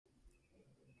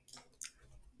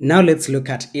Now let's look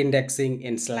at indexing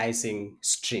and slicing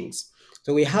strings.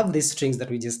 So we have these strings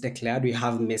that we just declared. We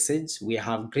have message, we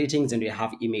have greetings, and we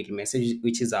have email message,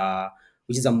 which is a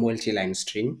multi-line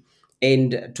string.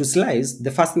 And to slice,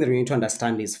 the first thing that we need to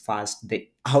understand is first the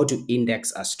how to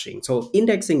index a string. So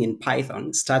indexing in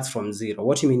Python starts from zero.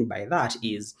 What you mean by that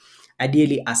is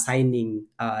ideally assigning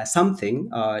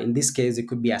something. In this case, it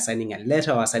could be assigning a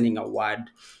letter or assigning a word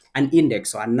an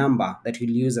index or a number that we'll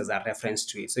use as a reference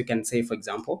to it. So you can say, for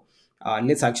example,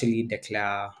 let's actually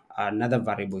declare another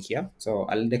variable here. So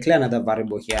I'll declare another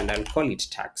variable here and I'll call it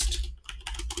text.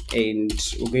 And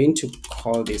we're going to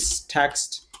call this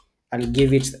text. I'll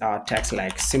give it text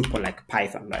like simple, like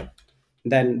Python, right?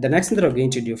 Then the next thing that we're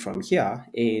going to do from here,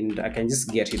 and I can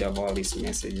just get rid of all these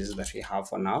messages that we have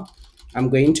for now. I'm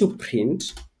going to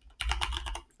print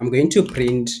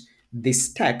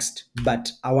this text, but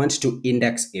I want to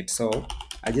index it. So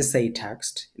I just say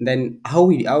text. Then how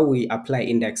we apply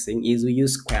indexing is we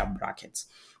use square brackets.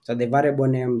 So the variable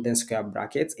name, then square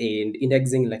brackets, and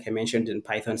indexing, like I mentioned in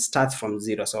Python, starts from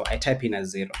zero. So I type in a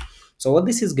zero. So what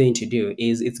this is going to do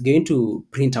is it's going to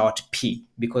print out P,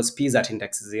 because P is at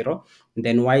index zero. And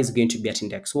then Y is going to be at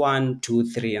index 1, 2,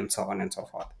 3, and so on and so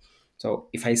forth. So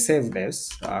if I save this,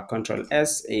 Control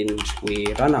S, and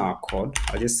we run our code,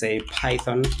 I'll just say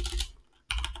Python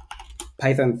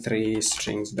 3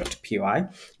 strings.py.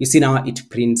 You see now it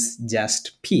prints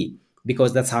just P,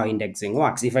 because that's how indexing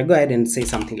works. If I go ahead and say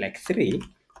something like 3,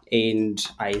 and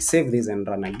I save this and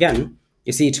run again,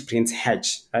 you see it prints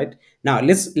H, right? Now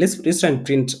let's try and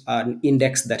print an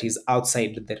index that is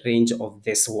outside the range of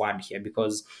this word here,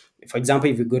 because for example,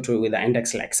 if you go to with an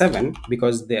index like 7,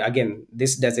 because again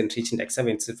this doesn't reach index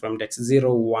 7, it's from index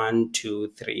 0, 1,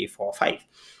 2, 3, 4, 5.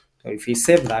 So if we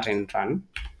save that and run,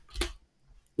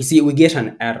 you see we get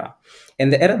an error.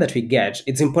 And the error that we get,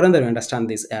 it's important that we understand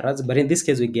these errors, but in this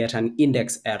case we get an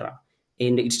index error.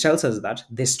 And it tells us that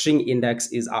the string index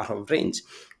is out of range.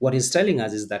 What it's telling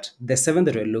us is that the 7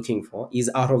 that we're looking for is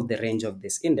out of the range of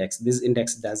this index. This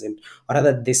index doesn't, or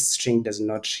rather this string does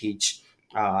not reach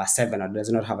 7, or does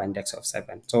not have an index of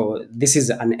 7. So this is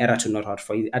an error to note out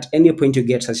for you. At any point you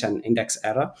get such an index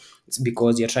error, it's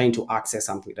because you're trying to access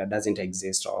something that doesn't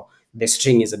exist, or the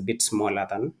string is a bit smaller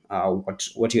than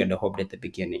what you had hoped at the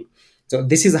beginning. So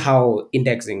this is how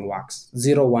indexing works: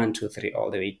 0, 1, 2, 3,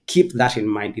 all the way. Keep that in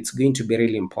mind. It's going to be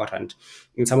really important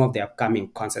in some of the upcoming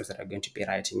concepts that I'm going to be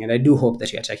writing. And I do hope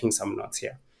that you're taking some notes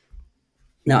here.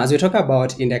 Now, as we talk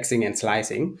about indexing and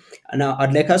slicing, now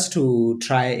I'd like us to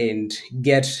try and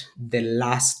get the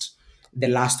last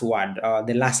word,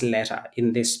 the last letter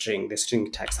in this string, the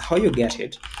string text. How you get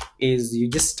it is you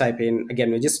just type in, again,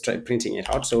 we just try printing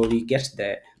it out. So you get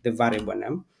the variable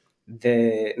name,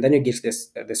 then you get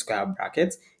the square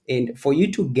brackets, and for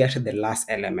you to get the last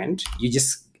element, you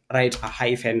just write a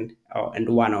hyphen and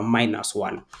 1 or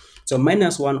 -1. So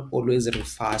 -1 always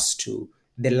refers to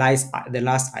the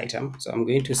last item. So I'm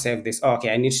going to save this. Oh,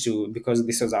 okay, I need to, because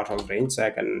this was out of range, so I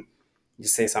can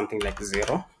just say something like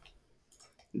 0.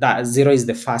 That 0 is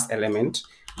the first element,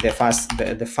 the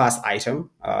first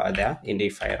item there. And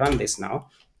if I run this now,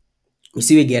 you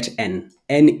see we get n.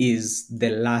 N is the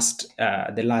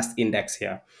last index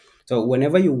here. So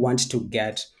whenever you want to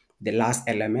get the last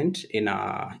element in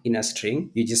a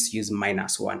string, you just use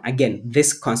 -1. Again,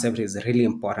 this concept is really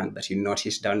important that you note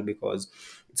it down, because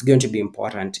it's going to be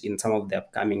important in some of the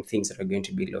upcoming things that we're going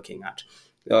to be looking at.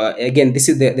 Again, this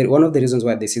is one of the reasons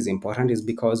why this is important, is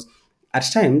because at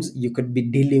times you could be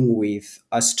dealing with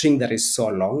a string that is so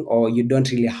long, or you don't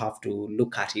really have to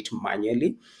look at it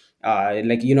manually.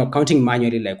 Like, counting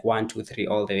manually, like 1, 2, 3,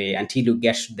 all the way until you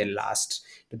get to the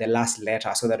last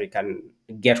letter, so that we can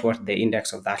get what the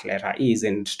index of that letter is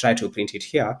and try to print it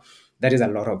here. That is a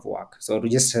lot of work. So to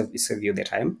just save you the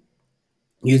time,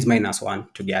 use -1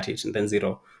 to get it, and then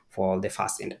 0 for the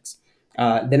first index.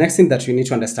 The next thing that you need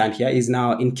to understand here is,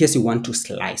 now in case you want to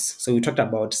slice. So we talked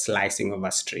about slicing of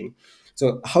a string.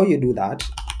 So how you do that,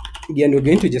 again, we're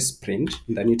going to just print,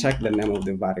 and then you type the name of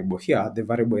the variable here. The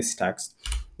variable is text,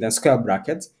 then square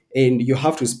brackets, and you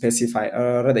have to specify,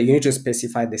 rather you need to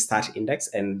specify the start index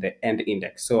and the end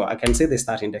index. So I can say the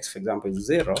start index, for example, is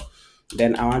 0.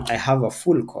 Then I have a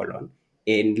full colon,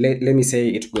 and let me say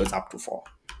it goes up to 4.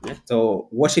 Yeah? So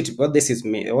what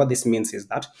this means is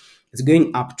that it's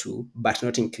going up to, but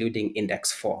not including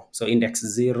index 4. So index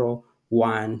 0,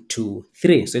 1, 2,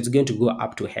 3. So it's going to go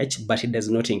up to H, but it does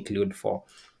not include 4.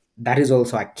 That is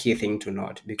also a key thing to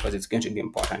note, because it's going to be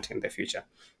important in the future.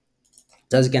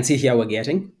 So as you can see here, we're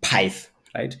getting Pyth,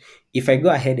 right? If I go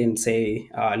ahead and say,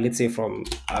 let's say from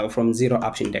 0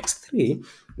 up to index 3,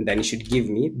 then it should give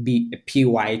me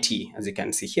PYT, as you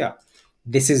can see here.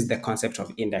 This is the concept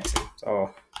of indexing. So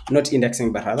not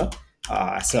indexing, but rather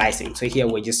slicing. So here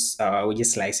we're just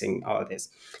slicing all this.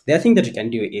 The other thing that you can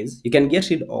do is you can get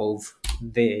rid of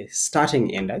the starting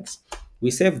index. We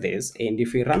save this, and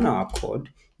if we run our code,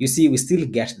 you see we still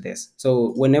get this.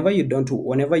 So whenever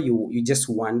you just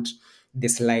want the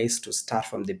slice to start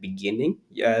from the beginning,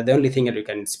 the only thing that you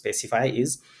can specify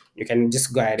is you can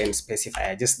just go ahead and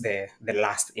specify just the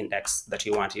last index that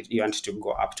you want it to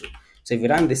go up to. So if you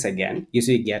run this again, you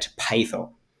see you get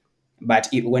Python. But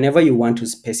whenever you want to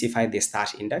specify the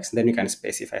start index, then you can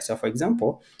specify. So for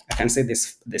example, I can say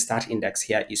the start index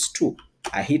here is 2.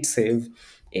 I hit save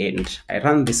and I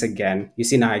run this again. You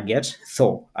see now I get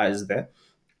Thor as the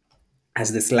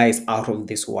slice out of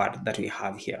this word that we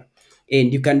have here.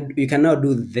 And you can now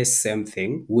do this same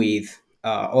thing with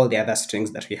all the other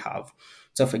strings that we have.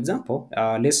 So for example,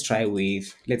 let's try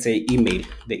with, let's say,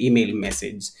 the email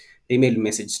message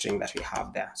string that we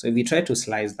have there. So if we try to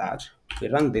slice that, we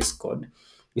run this code,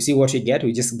 you see what we get?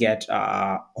 We just get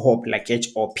hope, like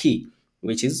HOP,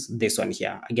 which is this one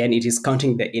here. Again, it is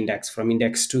counting the index from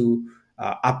index 2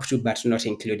 up to, but not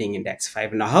including index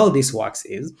 5. Now, how this works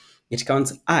is it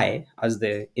counts I as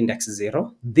the index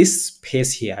 0. This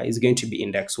space here is going to be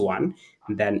index 1,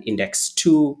 then index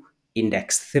 2,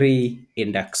 index 3,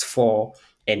 index 4,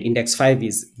 and index 5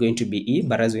 is going to be E,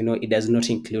 but as we know, it does not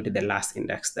include the last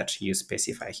index that you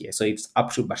specify here. So it's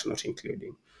up to, but not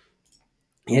including.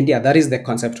 And yeah, that is the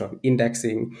concept of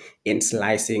indexing and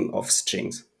slicing of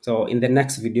strings. So in the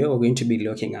next video, we're going to be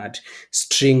looking at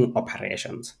string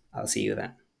operations. I'll see you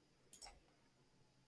then.